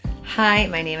Hi,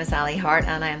 my name is Ali Hart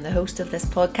and I am the host of this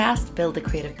podcast, Build a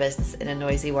Creative Business in a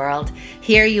Noisy World.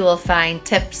 Here you will find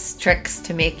tips, tricks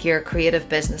to make your creative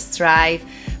business thrive,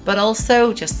 but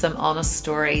also just some honest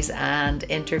stories and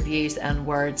interviews and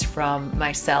words from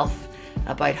myself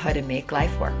about how to make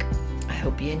life work. I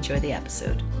hope you enjoy the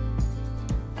episode.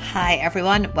 Hi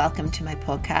everyone, welcome to my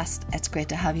podcast. It's great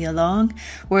to have you along.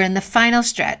 We're in the final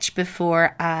stretch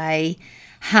before I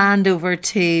hand over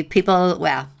to people.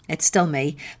 Well, it's still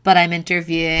me, but I'm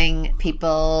interviewing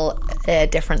people,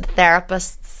 different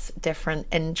therapists, different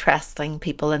interesting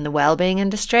people in the wellbeing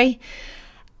industry.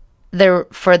 They're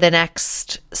for the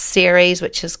next series,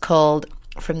 which is called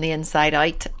From the Inside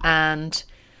Out. And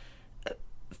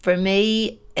for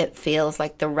me, it feels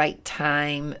like the right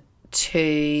time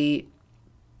to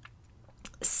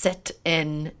sit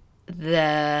in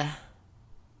the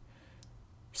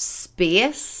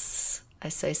space. I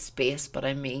say space, but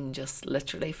I mean just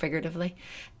literally, figuratively.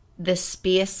 The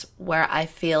space where I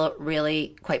feel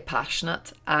really quite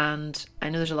passionate, and I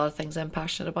know there's a lot of things I'm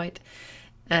passionate about.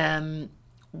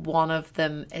 One of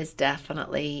them is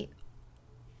definitely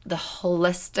the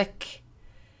holistic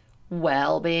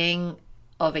well-being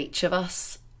of each of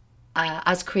us.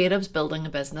 As creatives building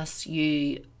a business,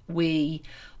 we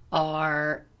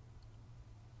are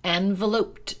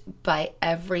enveloped by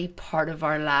every part of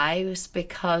our lives,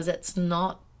 because it's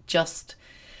not just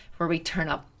where we turn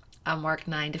up and work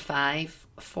 9 to 5.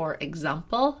 For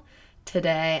example,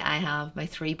 today I have my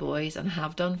 3 boys and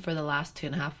have done for the last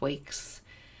 2.5 weeks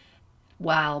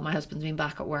while my husband's been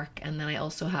back at work, and then I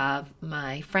also have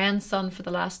my friend's son for the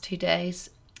last 2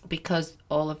 days, because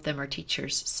all of them are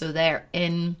teachers, so they're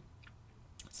in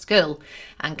school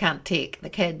and can't take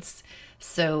the kids.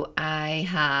 So I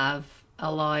have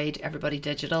allowed everybody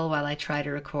digital while I try to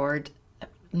record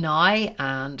now.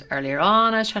 And earlier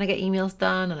on I was trying to get emails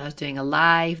done, and I was doing a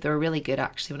live. They were really good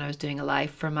actually when I was doing a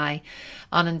live for my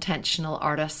Unintentional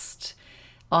Artist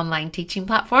online teaching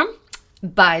platform.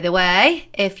 By the way,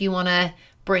 if you want to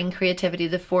bring creativity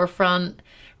to the forefront,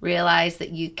 realize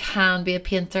that you can be a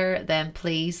painter, then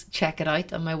please check it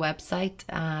out on my website,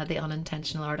 The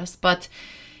Unintentional Artist. But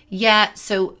yeah,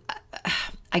 so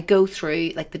I go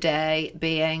through like the day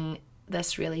being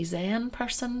this really zen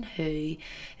person who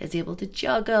is able to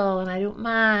juggle and I don't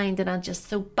mind, and I'm just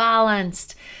so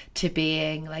balanced, to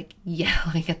being like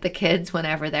yelling at the kids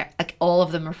whenever they're like, all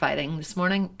of them are fighting this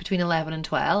morning between 11 and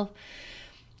 12.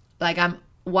 Like, I'm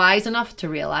wise enough to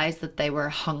realize that they were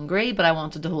hungry, but I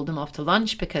wanted to hold them off to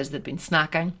lunch because they'd been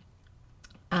snacking,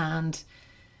 and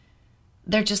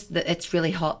it's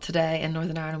really hot today in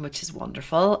Northern Ireland, which is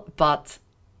wonderful, but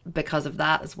because of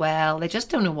that as well, they just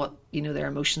don't know what, their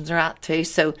emotions are at too.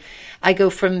 So I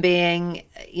go from being,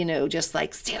 just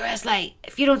like, seriously,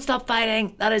 if you don't stop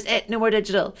fighting, that is it, no more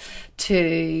digital,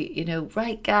 to,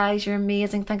 right guys, you're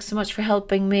amazing, thanks so much for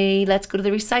helping me, let's go to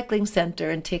the recycling centre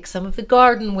and take some of the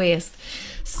garden waste.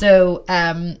 So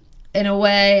in a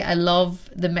way, I love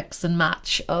the mix and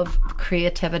match of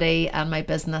creativity and my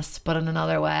business, but in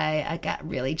another way, I get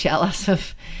really jealous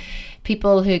of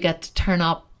people who get to turn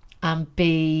up and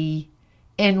be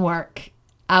in work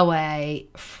away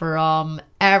from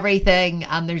everything,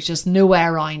 and there's just no way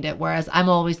around it. Whereas I'm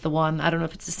always the one, I don't know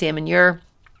if it's the same in your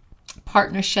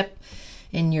partnership,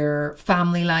 in your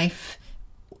family life,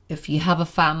 if you have a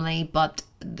family, but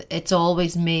it's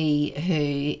always me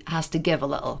who has to give a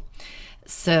little.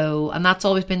 So, and that's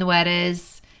always been the way it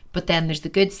is. But then there's the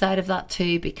good side of that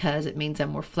too, because it means I'm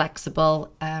more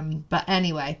flexible. But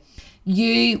anyway,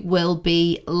 you will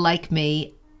be like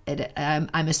me,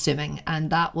 I'm assuming, and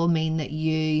that will mean that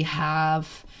you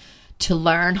have to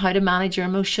learn how to manage your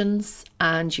emotions,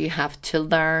 and you have to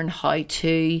learn how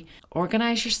to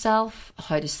organize yourself,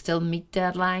 how to still meet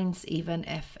deadlines, even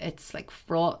if it's like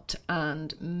fraught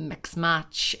and mix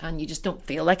match and you just don't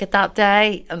feel like it that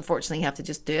day. Unfortunately, you have to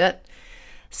just do it.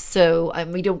 So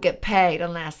we don't get paid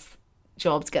unless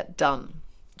jobs get done.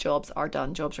 Jobs are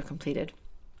done, jobs are completed.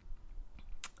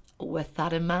 With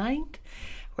that in mind,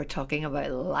 we're talking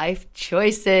about life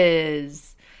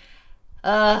choices.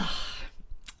 A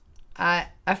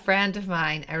friend of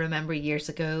mine, I remember years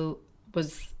ago,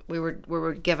 we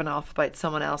were given off about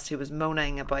someone else who was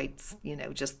moaning about,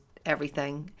 just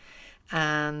everything.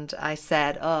 And I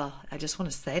said, I just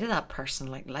want to say to that person,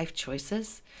 like, life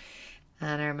choices.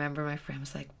 And I remember my friend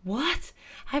was like, what?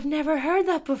 I've never heard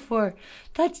that before.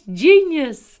 That's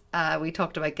genius. We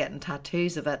talked about getting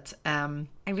tattoos of it. I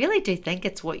really do think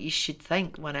it's what you should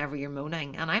think whenever you're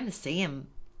moaning. And I'm the same.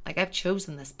 Like, I've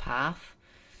chosen this path.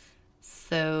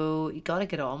 So you got to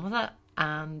get on with it.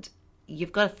 And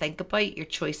you've got to think about your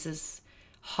choices,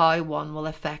 how one will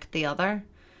affect the other.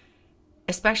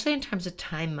 especially in terms of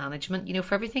time management. You know,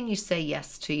 for everything you say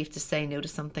yes to, you have to say no to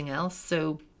something else.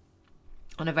 So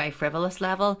on a very frivolous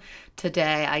level,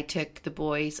 today I took the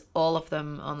boys, all of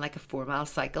them, on like a 4-mile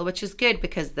cycle, which is good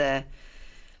because the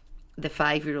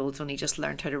 5-year-old's only just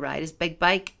learned how to ride his big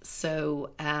bike.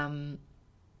 So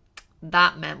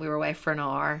that meant we were away for an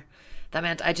hour. That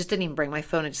meant I just didn't even bring my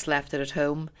phone. I just left it at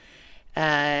home.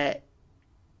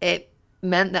 It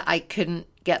meant that I couldn't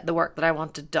get the work that I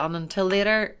wanted done until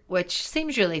later, which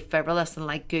seems really frivolous and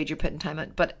like, good, you're putting time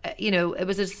out. But, you know, it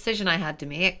was a decision I had to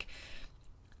make.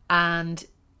 And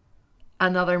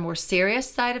another more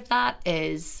serious side of that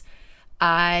is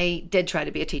I did try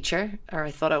to be a teacher, or I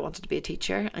thought I wanted to be a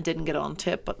teacher. I didn't get on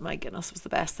to it, but my goodness, it was the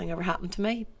best thing ever happened to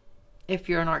me. If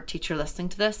you're an art teacher listening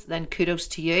to this, then kudos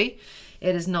to you.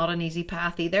 It is not an easy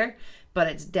path either, but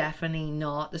it's definitely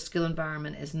not, the school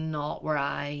environment is not where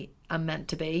I am meant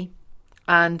to be.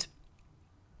 And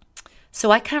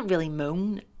so I can't really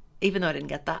moan, even though I didn't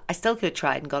get that. I still could have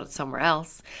tried and got it somewhere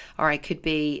else. Or I could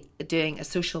be doing a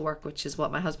social work, which is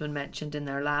what my husband mentioned in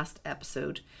their last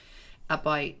episode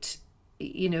about,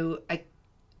 you know,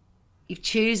 you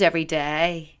choose every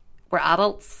day. We're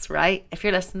adults, right? If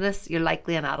you're listening to this, you're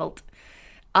likely an adult.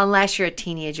 Unless you're a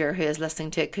teenager who is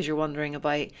listening to it because you're wondering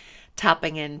about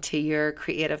tapping into your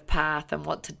creative path and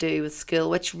what to do with school,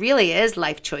 which really is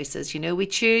life choices. You know, we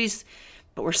choose,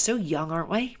 but we're so young, aren't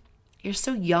we? You're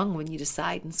so young when you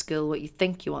decide in school what you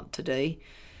think you want to do.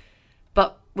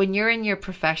 But when you're in your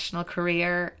professional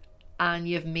career and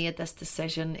you've made this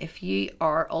decision, if you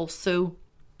are also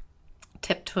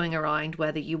tiptoeing around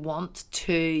whether you want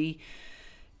to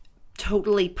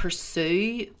totally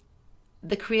pursue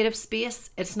the creative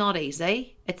space, it's not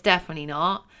easy. It's definitely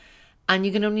not. And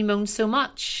you can only moan so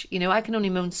much. You know, I can only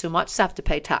moan so much to have to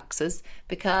pay taxes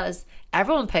because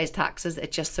everyone pays taxes.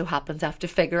 It just so happens I have to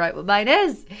figure out what mine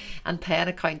is and pay an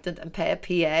accountant and pay a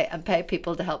PA and pay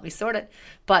people to help me sort it.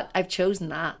 But I've chosen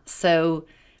that. So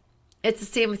it's the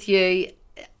same with you.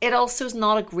 It also is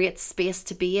not a great space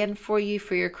to be in for you,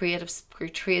 for your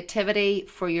creativity,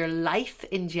 for your life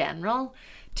in general,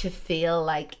 to feel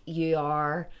like you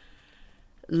are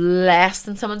less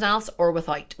than someone else or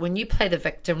without. When you play the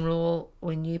victim role,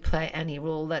 when you play any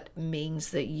role that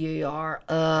means that you are,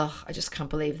 I just can't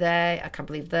believe I can't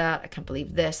believe that, I can't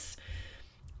believe this,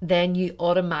 then you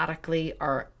automatically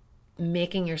are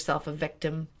making yourself a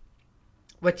victim,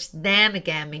 which then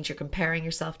again means you're comparing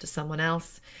yourself to someone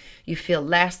else. You feel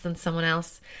less than someone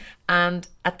else. And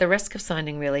at the risk of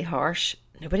sounding really harsh,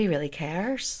 nobody really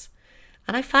cares.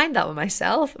 And I find that with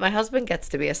myself. My husband gets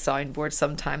to be a soundboard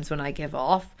sometimes when I give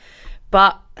off.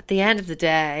 But at the end of the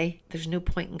day, there's no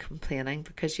point in complaining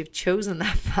because you've chosen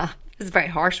that path. It's a very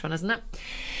harsh one, isn't it?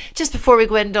 Just before we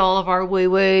go into all of our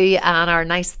woo-woo and our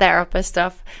nice therapist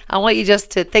stuff, I want you just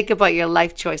to think about your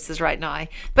life choices right now.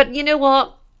 But you know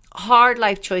what? Hard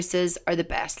life choices are the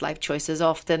best life choices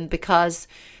often because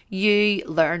you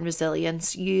learn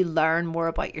resilience, you learn more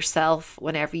about yourself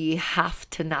whenever you have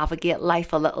to navigate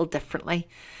life a little differently.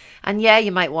 And yeah,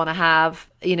 you might want to have,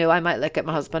 you know, I might look at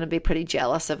my husband and be pretty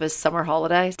jealous of his summer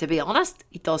holidays. To be honest,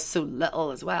 he does so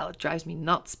little as well. It drives me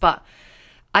nuts. But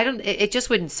it just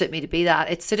wouldn't suit me to be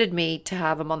that. It suited me to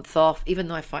have a month off, even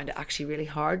though I find it actually really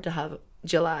hard to have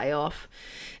July off.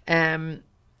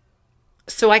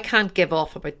 So I can't give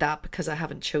off about that because I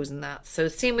haven't chosen that. So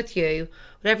same with you,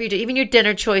 whatever you do, even your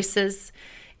dinner choices,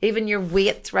 even your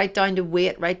weight, right down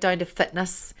to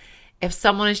fitness. If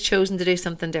someone has chosen to do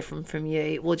something different from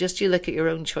you, well, just you look at your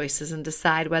own choices and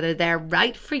decide whether they're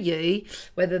right for you,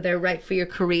 whether they're right for your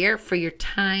career, for your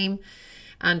time,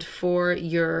 and for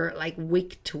your like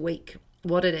week to week,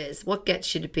 what it is, what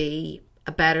gets you to be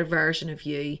a better version of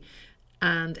you.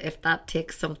 And if that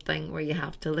takes something where you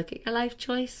have to look at your life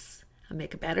choice and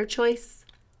make a better choice,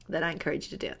 then I encourage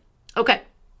you to do it. Okay,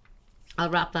 I'll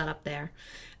wrap that up there.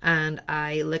 And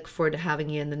I look forward to having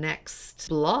you in the next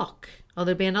block. Oh,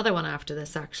 there'll be another one after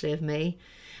this actually of me.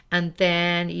 And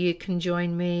then you can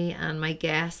join me and my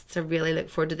guests. I really look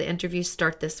forward to the interviews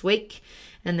start this week.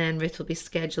 And then Ruth will be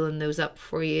scheduling those up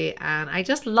for you. And I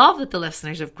just love that the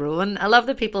listeners have grown. I love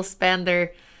that people spend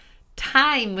their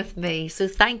time with me. So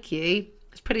thank you.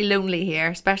 It's pretty lonely here,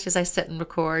 especially as I sit and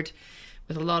record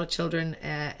with a lot of children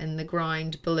in the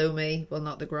ground below me. Well,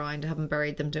 not the ground, I haven't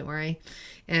buried them, don't worry.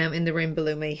 In the room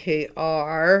below me who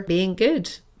are being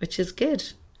good, which is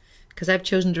good. Because I've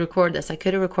chosen to record this. I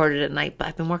could have recorded it at night, but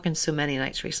I've been working so many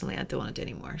nights recently, I don't want to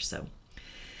do anymore. So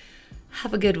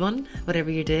have a good one, whatever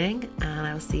you're doing, and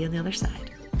I will see you on the other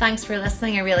side. Thanks for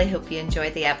listening. I really hope you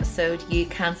enjoyed the episode. You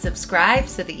can subscribe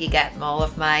so that you get all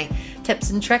of my tips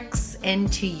and tricks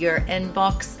into your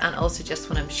inbox, and also just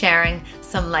when I'm sharing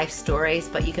some life stories.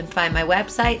 But you can find my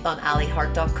website on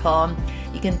aliharte.com.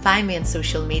 You can find me on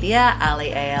social media, Ali,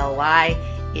 ALYHARTE.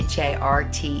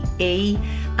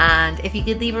 And if you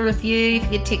could leave a review, if you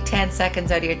could take 10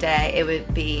 seconds out of your day, it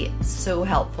would be so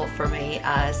helpful for me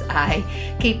as I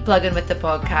keep plugging with the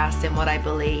podcast in what I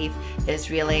believe is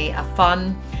really a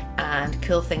fun and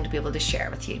cool thing to be able to share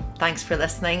with you. Thanks for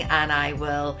listening, and I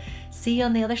will see you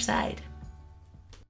on the other side.